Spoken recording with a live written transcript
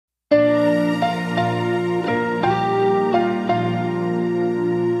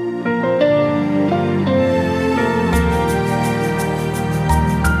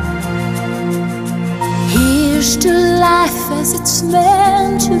as it's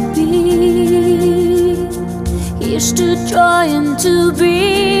meant to be. Here's to joy and to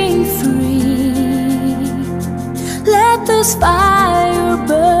being free. Let this fire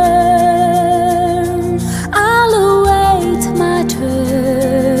burn, I'll await my turn.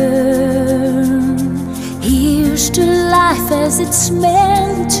 Here's to life as it's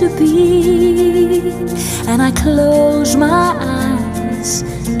meant to be, and I close my eyes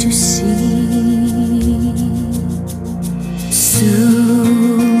to see.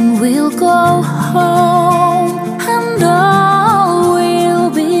 Soon we'll go home and all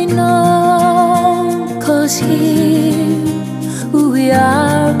will be known, 'cause here we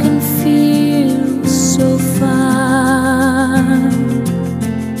are can feel so far.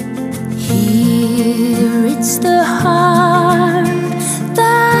 Here it's the heart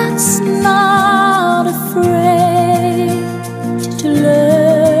that's not afraid to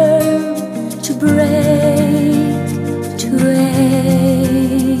learn, to break, to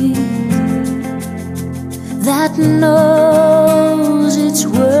wait, that knows it's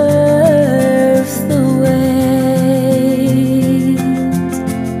worth the wait.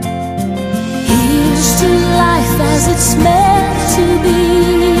 Here's to life as it's meant to be.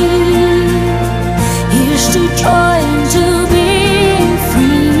 Here's to joy and to being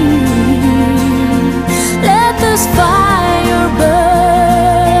free. Let this fire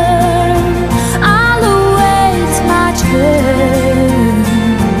burn, I'll await my turn.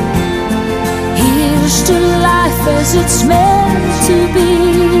 Here's to life as it's meant to be,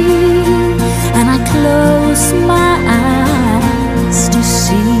 and I close my eyes to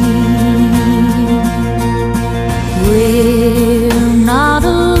see. We're not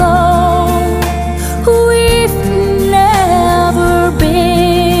alone, we've never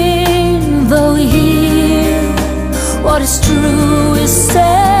been, though here what is true is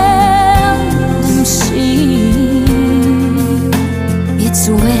seldom seen. It's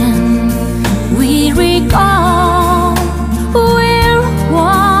when we recall we're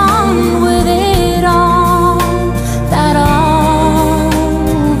one with it all, that all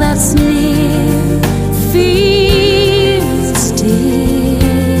that's near feels still,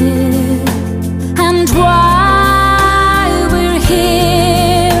 and why we're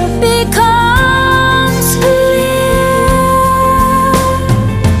here becomes clear.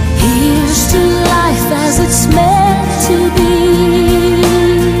 Here's to life as it's meant to be.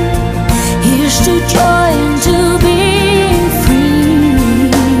 Here's to joy and to being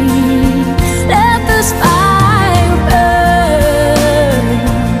free. Let this fire burn,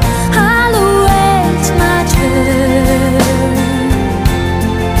 I'll await my turn.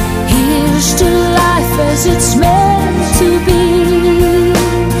 Here's to life as it's meant to be,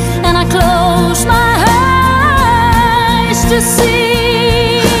 and I close my eyes to see.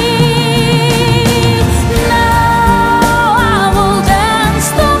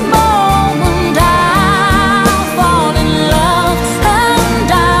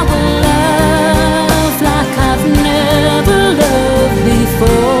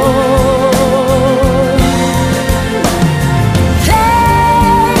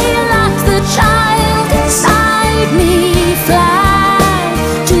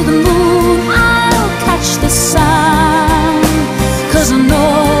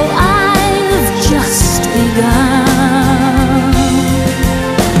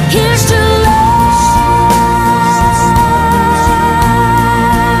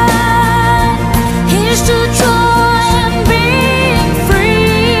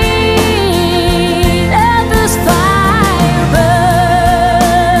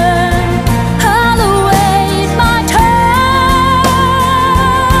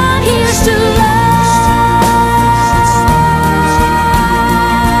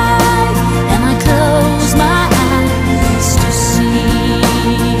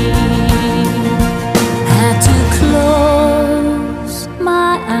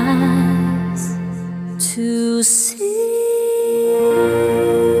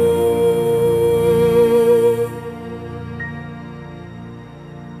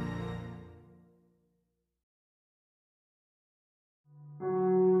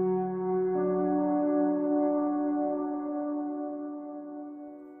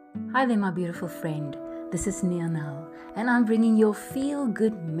 Hi there, my beautiful friend. This is Neonal, and I'm bringing your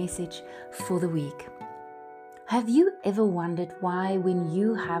feel-good message for the week. Have you ever wondered why, when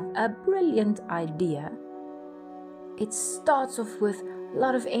you have a brilliant idea, it starts off with a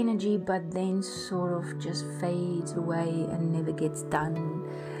lot of energy, but then sort of just fades away and never gets done?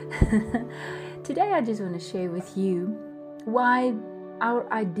 Today, I just want to share with you why our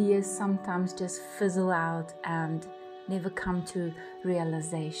ideas sometimes just fizzle out and never come to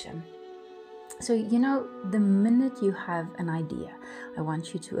realization. So, the minute you have an idea, I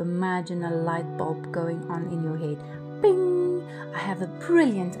want you to imagine a light bulb going on in your head. Bing! I have a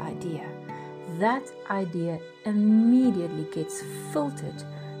brilliant idea. That idea immediately gets filtered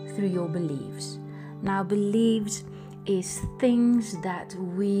through your beliefs. Now, beliefs is things that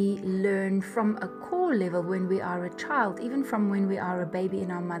we learn from a core level when we are a child, even from when we are a baby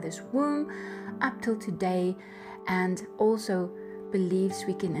in our mother's womb up till today, and also beliefs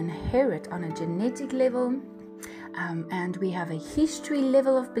we can inherit on a genetic level, and we have a history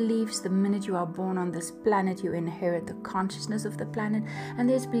level of beliefs. The minute you are born on this planet, you inherit the consciousness of the planet, and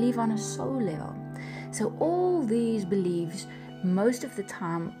there's belief on a soul level. So all these beliefs, most of the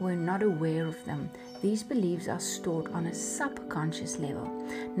time we're not aware of them. These beliefs are stored on a subconscious level.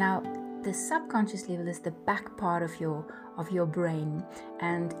 Now, the subconscious level is the back part of your brain,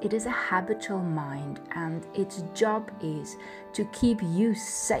 and it is a habitual mind, and its job is to keep you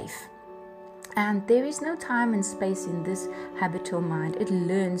safe. And there is no time and space in this habitual mind. It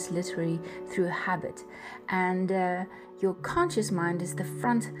learns literally through habit. And your conscious mind is the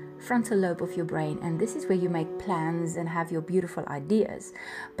frontal lobe of your brain, and this is where you make plans and have your beautiful ideas.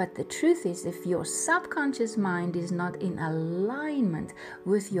 But the truth is, if your subconscious mind is not in alignment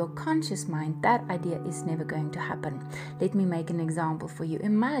with your conscious mind, that idea is never going to happen. Let me make an example for you.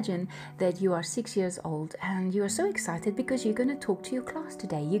 Imagine that you are 6 years old and you are so excited because you're going to talk to your class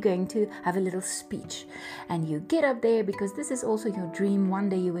today. You're going to have a little speech, and you get up there because this is also your dream. One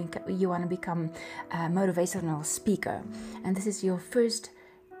day you want to become a motivational speaker, and this is your first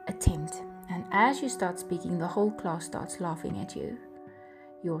attempt. And as you start speaking, the whole class starts laughing at you.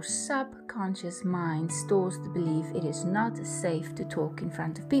 Your subconscious mind stores the belief it is not safe to talk in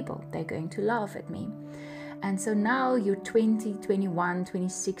front of people. They're going to laugh at me. And so now you're 20, 21,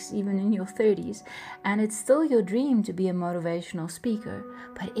 26, even in your 30s, and it's still your dream to be a motivational speaker.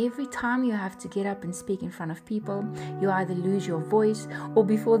 But every time you have to get up and speak in front of people, you either lose your voice, or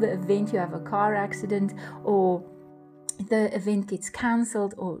before the event you have a car accident, or the event gets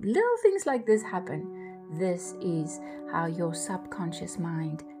cancelled, or little things like this happen. This is how your subconscious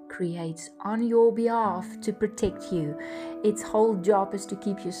mind creates on your behalf to protect you. Its whole job is to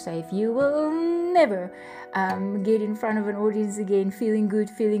keep you safe. You will never get in front of an audience again feeling good,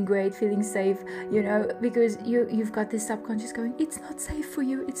 feeling great, feeling safe, because you've got this subconscious going, it's not safe for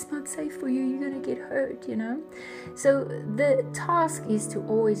you, it's not safe for you, you're going to get hurt, So the task is to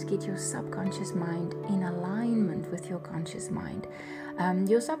always get your subconscious mind in alignment with your conscious mind.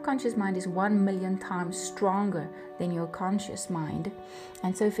 Your subconscious mind is 1 million times stronger than your conscious mind.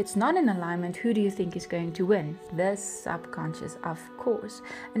 And so if it's not in alignment, who do you think is going to win? The subconscious, of course.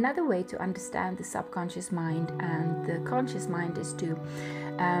 Another way to understand the subconscious mind and the conscious mind is to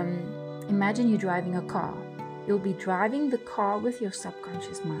imagine you're driving a car. You'll be driving the car with your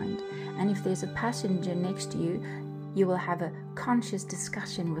subconscious mind. And if there's a passenger next to you, you will have a conscious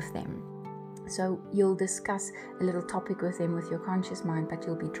discussion with them. So you'll discuss a little topic with them with your conscious mind, but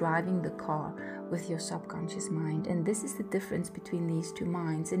you'll be driving the car with your subconscious mind. And this is the difference between these two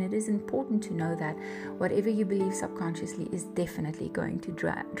minds. And it is important to know that whatever you believe subconsciously is definitely going to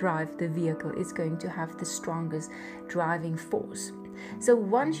drive the vehicle. It's going to have the strongest driving force. So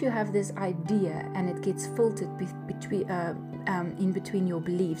once you have this idea and it gets filtered in between your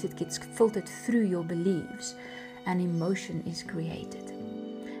beliefs, it gets filtered through your beliefs, an emotion is created.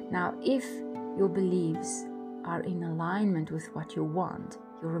 Now, if your beliefs are in alignment with what you want,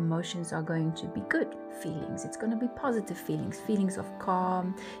 your emotions are going to be good feelings. It's going to be positive feelings of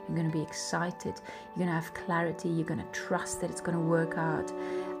calm. You're going to be excited. You're going to have clarity. You're going to trust that it's going to work out.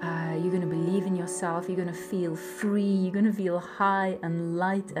 You're going to believe in yourself. You're going to feel free. You're going to feel high and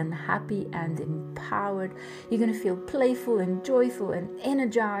light and happy and empowered. You're going to feel playful and joyful and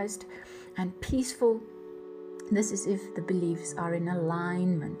energized and peaceful. This is if the beliefs are in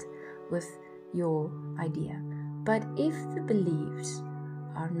alignment with your idea. But if the beliefs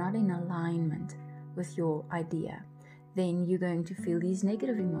are not in alignment with your idea, then you're going to feel these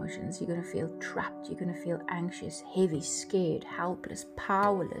negative emotions. You're going to feel trapped. You're going to feel anxious, heavy, scared, helpless,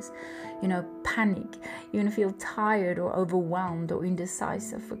 powerless, panic. You're going to feel tired or overwhelmed or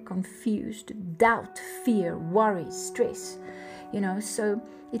indecisive or confused, doubt, fear, worry, stress. So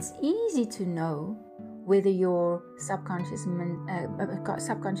it's easy to know whether your subconscious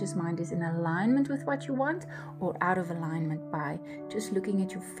mind is in alignment with what you want or out of alignment by just looking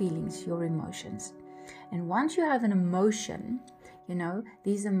at your feelings, your emotions. And once you have an emotion,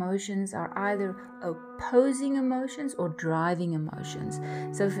 these emotions are either opposing emotions or driving emotions.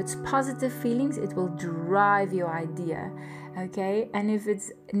 So if it's positive feelings, it will drive your idea, okay? And if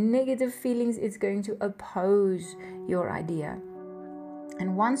it's negative feelings, it's going to oppose your idea.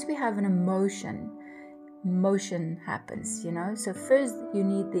 And once we have an emotion, motion happens, So first you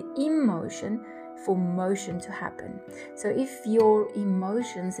need the emotion for motion to happen. So if your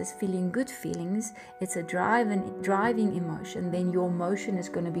emotions is feeling good feelings, it's a driving emotion, then your motion is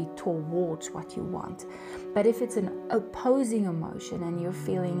going to be towards what you want. But if it's an opposing emotion and you're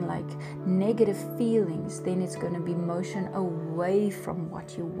feeling like negative feelings, then it's going to be motion away from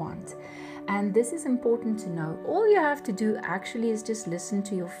what you want. And this is important to know. All you have to do actually is just listen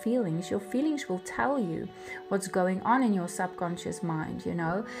to your feelings. Your feelings will tell you what's going on in your subconscious mind,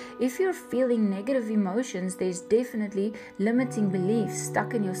 If you're feeling negative emotions, there's definitely limiting beliefs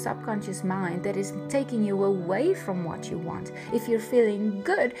stuck in your subconscious mind that is taking you away from what you want. If you're feeling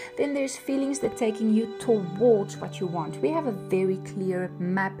good, then there's feelings that are taking you towards what you want. We have a very clear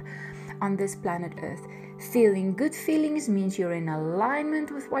map on this planet Earth. Feeling good feelings means you're in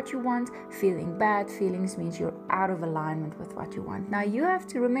alignment with what you want. Feeling bad feelings means you're out of alignment with what you want. Now you have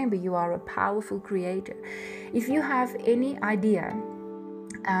to remember you are a powerful creator. If you have any idea,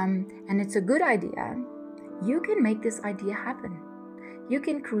 and it's a good idea, you can make this idea happen. You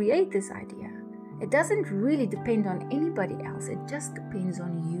can create this idea. It doesn't really depend on anybody else. It just depends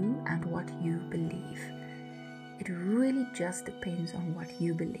on you and what you believe. It really just depends on what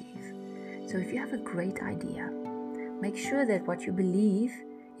you believe. So if you have a great idea, make sure that what you believe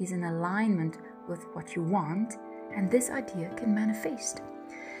is in alignment with what you want, and this idea can manifest.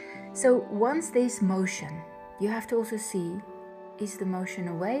 So once there's motion, you have to also see, is the motion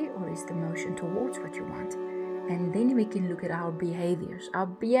away or is the motion towards what you want? And then we can look at our behaviors. Our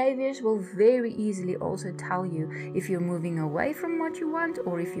behaviors will very easily also tell you if you're moving away from what you want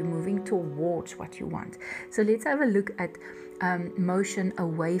or if you're moving towards what you want. So let's have a look at motion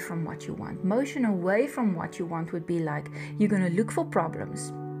away from what you want. Motion away from what you want would be like you're going to look for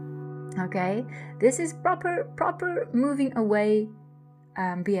problems. Okay, this is proper moving away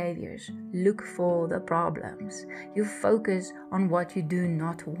behaviors. Look for the problems. You focus on what you do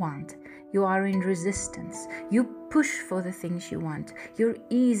not want. You are in resistance. You push for the things you want. You're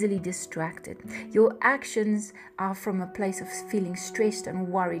easily distracted. Your actions are from a place of feeling stressed and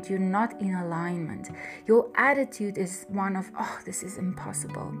worried. You're not in alignment. Your attitude is one of, this is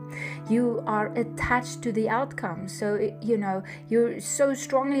impossible. You are attached to the outcome. So, you're so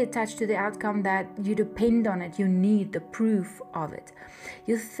strongly attached to the outcome that you depend on it. You need the proof of it.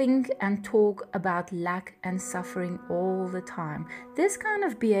 You think and talk about lack and suffering all the time. This kind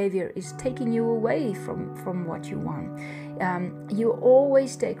of behavior is taking you away from what you want. You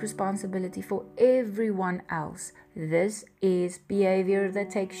always take responsibility for everyone else. This is behavior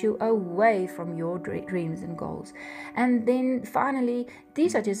that takes you away from your dreams and goals. And then finally,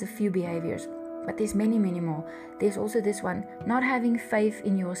 these are just a few behaviors, but there's many more. There's also this one, not having faith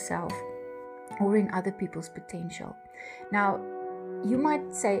in yourself or in other people's potential. Now, you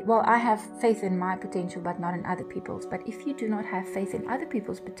might say, well, I have faith in my potential, but not in other people's. But if you do not have faith in other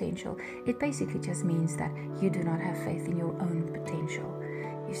people's potential, it basically just means that you do not have faith in your own potential.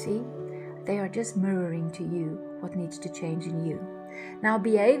 You see, they are just mirroring to you what needs to change in you. Now,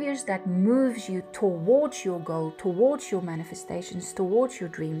 behaviors that moves you towards your goal, towards your manifestations, towards your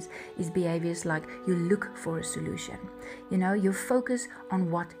dreams is behaviors like you look for a solution. You focus on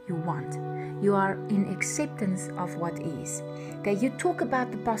what you want. You are in acceptance of what is. Okay, you talk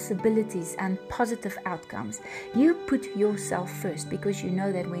about the possibilities and positive outcomes. You put yourself first because you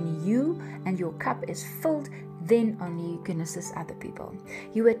know that when you and your cup is filled, then only you can assist other people.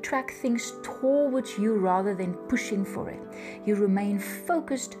 You attract things towards you rather than pushing for it. You remain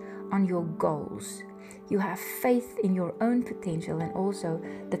focused on your goals. You have faith in your own potential and also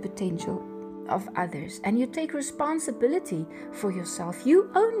the potential of others. And you take responsibility for yourself. You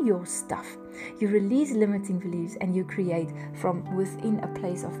own your stuff. You release limiting beliefs and you create from within a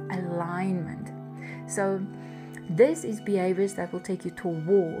place of alignment. So this is behaviors that will take you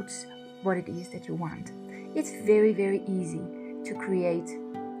towards what it is that you want. It's very, very easy to create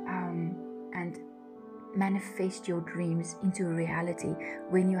and manifest your dreams into reality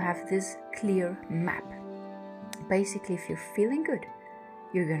when you have this clear map. Basically, if you're feeling good,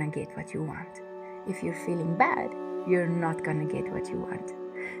 you're going to get what you want. If you're feeling bad, you're not going to get what you want.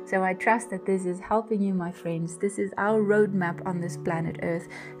 So I trust that this is helping you, my friends. This is our roadmap on this planet Earth.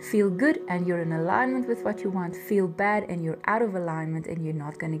 Feel good and you're in alignment with what you want. Feel bad and you're out of alignment and you're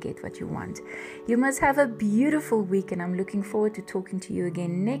not going to get what you want. You must have a beautiful week, and I'm looking forward to talking to you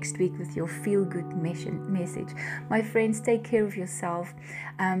again next week with your feel good message. My friends, take care of yourself.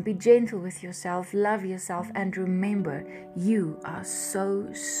 Be gentle with yourself. Love yourself. And remember, you are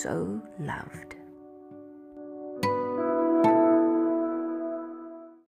so loved.